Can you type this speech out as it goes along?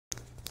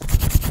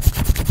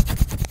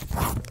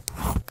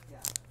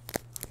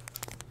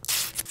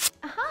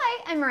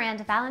I'm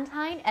Miranda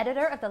Valentine,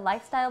 editor of the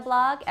lifestyle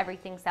blog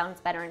Everything Sounds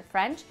Better in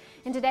French,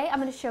 and today I'm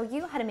going to show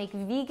you how to make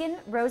vegan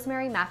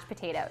rosemary mashed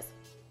potatoes.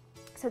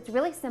 So it's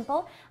really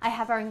simple. I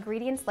have our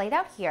ingredients laid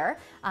out here.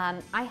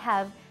 I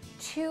have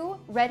 2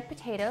 red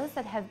potatoes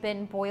that have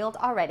been boiled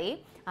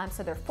already,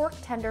 so they're fork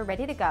tender,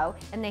 ready to go,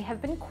 and they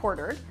have been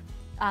quartered.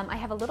 I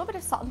have a little bit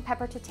of salt and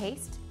pepper to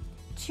taste,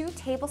 2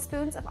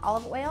 tablespoons of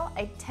olive oil.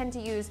 I tend to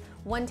use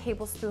 1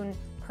 tablespoon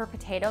per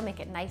potato, make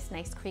it nice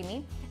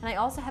creamy. And I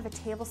also have a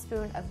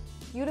tablespoon of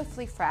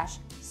beautifully fresh,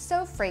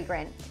 so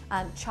fragrant,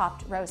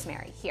 chopped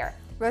rosemary here.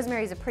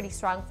 Rosemary is a pretty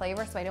strong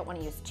flavor, so I don't want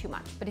to use too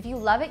much. But if you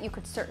love it, you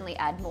could certainly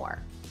add more.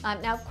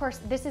 Now, of course,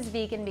 this is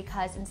vegan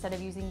because instead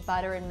of using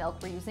butter and milk,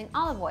 we're using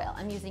olive oil.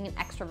 I'm using an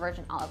extra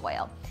virgin olive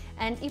oil.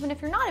 And even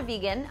if you're not a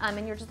vegan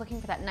and you're just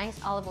looking for that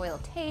nice olive oil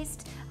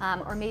taste,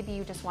 or maybe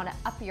you just want to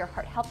up your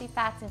heart-healthy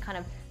fats and kind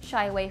of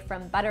shy away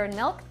from butter and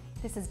milk,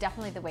 this is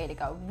definitely the way to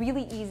go.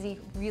 Really easy,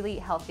 really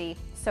healthy,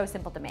 so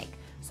simple to make.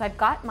 So I've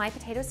got my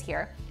potatoes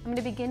here. I'm going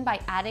to begin by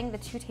adding the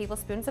 2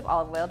 tablespoons of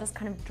olive oil, just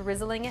kind of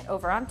drizzling it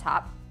over on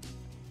top.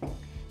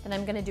 Then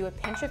I'm going to do a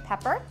pinch of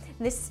pepper.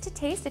 And this is to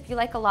taste. If you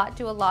like a lot,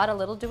 do a lot, a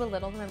little, do a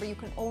little. Remember, you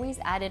can always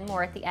add in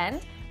more at the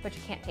end, but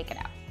you can't take it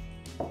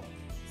out.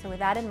 So with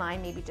that in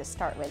mind, maybe just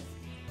start with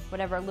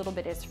whatever a little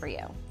bit is for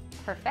you.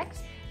 Perfect.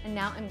 And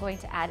now I'm going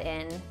to add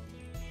in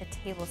a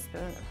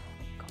tablespoon,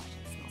 oh gosh,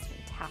 it smells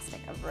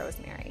fantastic, of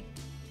rosemary.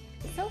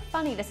 It's so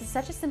funny, this is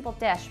such a simple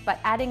dish, but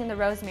adding in the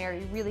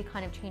rosemary really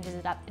kind of changes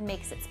it up and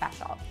makes it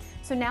special.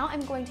 So now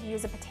I'm going to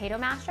use a potato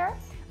masher.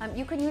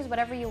 You can use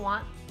whatever you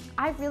want.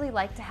 I really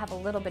like to have a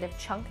little bit of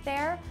chunk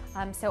there,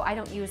 so I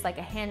don't use like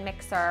a hand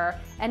mixer.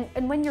 And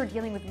when you're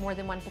dealing with more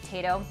than 1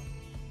 potato,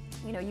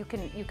 you know, you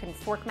can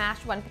fork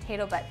mash 1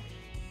 potato, but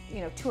you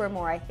know, 2 or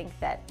more, I think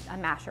that a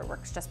masher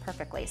works just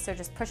perfectly. So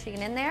just pushing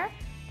it in there,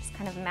 just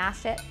kind of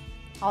mash it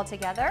all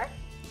together.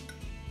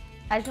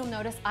 As you'll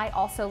notice, I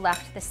also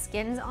left the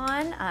skins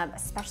on,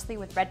 especially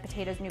with red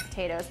potatoes, new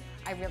potatoes.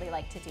 I really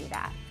like to do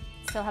that.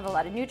 Still have a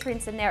lot of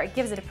nutrients in there. It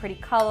gives it a pretty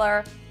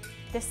color.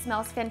 This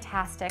smells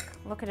fantastic.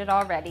 Look at it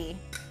already.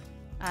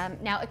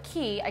 Now a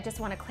key, I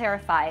just want to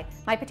clarify,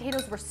 my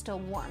potatoes were still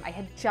warm. I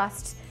had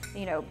just,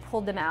 you know,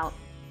 pulled them out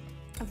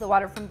of the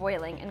water from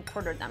boiling and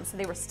quartered them, so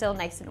they were still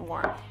nice and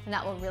warm. And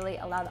that will really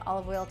allow the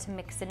olive oil to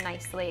mix in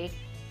nicely.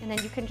 And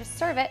then you can just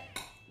serve it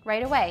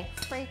right away.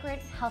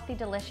 Fragrant, healthy,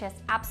 delicious,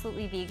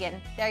 absolutely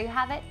vegan. There you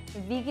have it,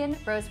 vegan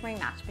rosemary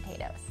mashed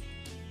potatoes.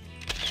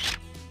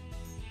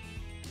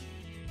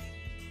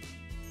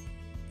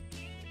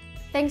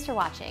 Thanks for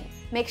watching.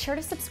 Make sure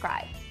to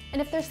subscribe.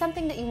 And if there's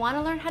something that you want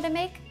to learn how to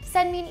make,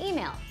 send me an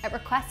email at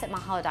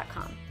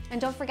requests@mahalo.com. And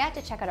don't forget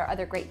to check out our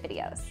other great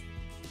videos.